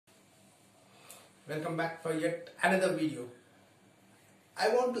Welcome back for yet another video. I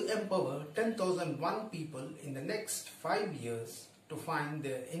want to empower 10,001 people in the next 5 years to find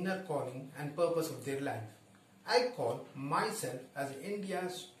their inner calling and purpose of their life. I call myself as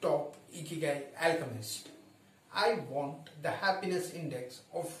India's top Ikigai alchemist. I want the happiness index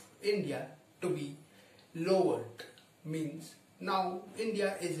of India to be lowered. Means now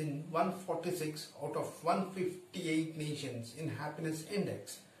India is in 146 out of 158 nations in happiness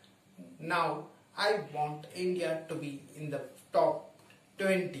index. Now I want India to be in the top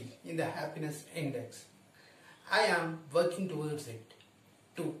 20 in the happiness index. I am working towards it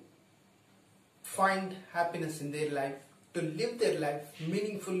to find happiness in their life, to live their life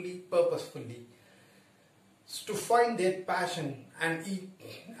meaningfully, purposefully, to find their passion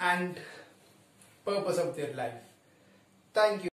and purpose of their life. Thank you.